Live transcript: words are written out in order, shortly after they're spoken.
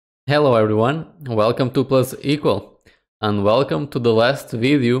Hello everyone, welcome to Plus Equal, and welcome to the last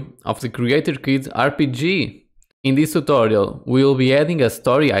video of the Creator Kids RPG. In this tutorial, we will be adding a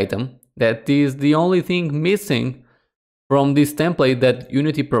story item that is the only thing missing from this template that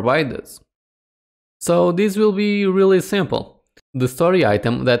Unity provides us. So this will be really simple. The story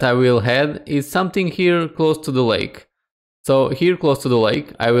item that I will add is something here close to the lake. So here close to the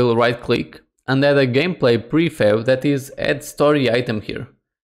lake, I will right click and add a gameplay prefab that is add story item here.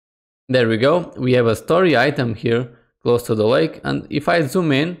 There we go, we have a story item here close to the lake, and if I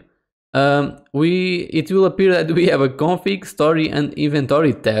zoom in, it will appear that we have a config, story and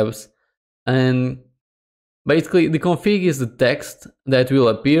inventory tabs, and basically the config is the text that will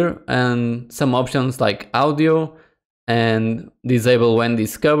appear and some options like audio and disable when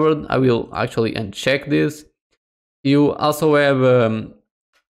discovered. I will actually uncheck this. You also have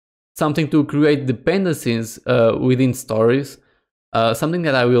something to create dependencies within stories. Something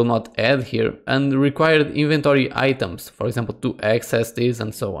that I will not add here, and required inventory items, for example, to access this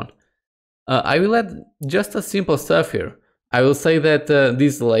and so on. I will add just a simple stuff here. I will say that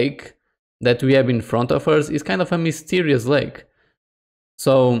this lake that we have in front of us is kind of a mysterious lake.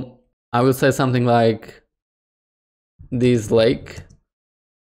 So I will say something like, this lake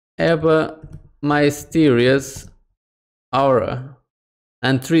have a mysterious aura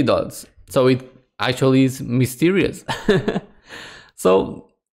and 3 dots. So it actually is mysterious. So,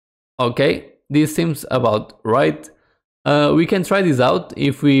 okay, this seems about right. We can try this out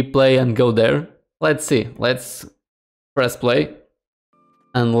if we play and go there. Let's see, let's press play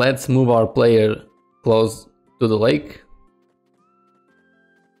and let's move our player close to the lake.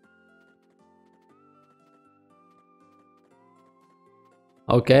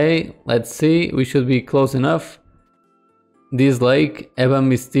 Okay, let's see, we should be close enough. This lake have a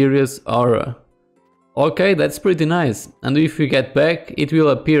mysterious aura. Okay, that's pretty nice, and if we get back, it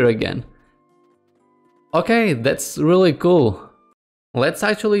will appear again. Okay, that's really cool. Let's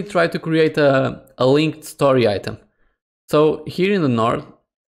actually try to create a linked story item. So here in the north,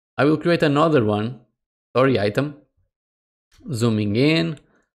 I will create another one, story item, zooming in,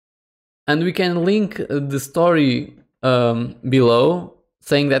 and we can link the story below,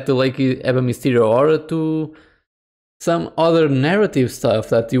 saying that the lake have a mysterious aura, to some other narrative stuff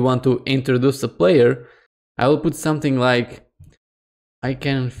that you want to introduce the player. I will put something like, I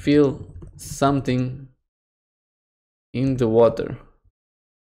can feel something in the water.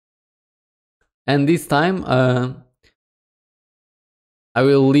 And this time I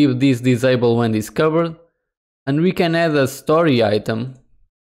will leave this disabled when discovered, and we can add a story item.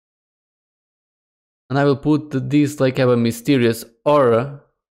 And I will put this like have a mysterious aura.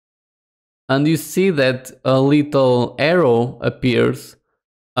 And you see that a little arrow appears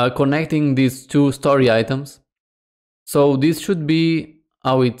connecting these two story items. So this should be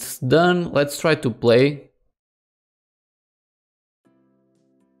how it's done. Let's try to play.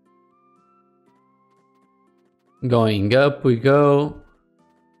 Going up we go.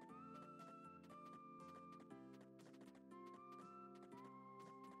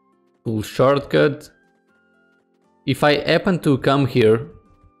 Full shortcut. If I happen to come here,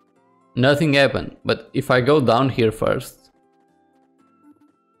 nothing happened, but if I go down here first,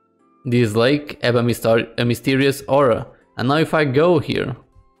 this lake have a mysterious aura, and now if I go here,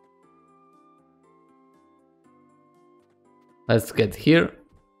 let's get here,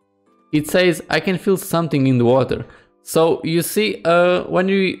 it says I can feel something in the water. So you see, when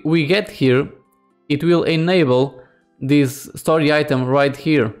we get here, it will enable this story item right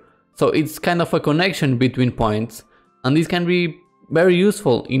here. So it's kind of a connection between points, and this can be very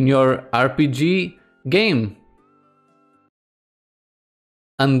useful in your RPG game.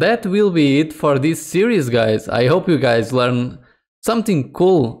 And that will be it for this series, guys. I hope you guys learn something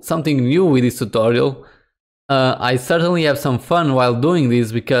cool, something new with this tutorial. I certainly have some fun while doing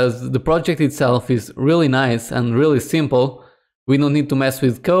this, because the project itself is really nice and really simple. We don't need to mess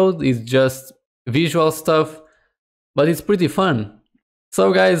with code, it's just visual stuff, but it's pretty fun.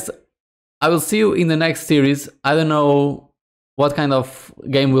 So guys, I will see you in the next series. I don't know what kind of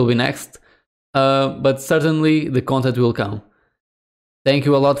game will be next, but certainly the content will come. Thank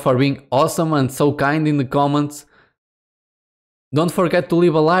you a lot for being awesome and so kind in the comments. Don't forget to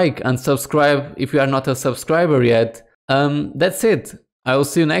leave a like and subscribe if you are not a subscriber yet. That's it. I will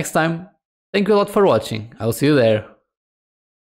see you next time. Thank you a lot for watching. I will see you there.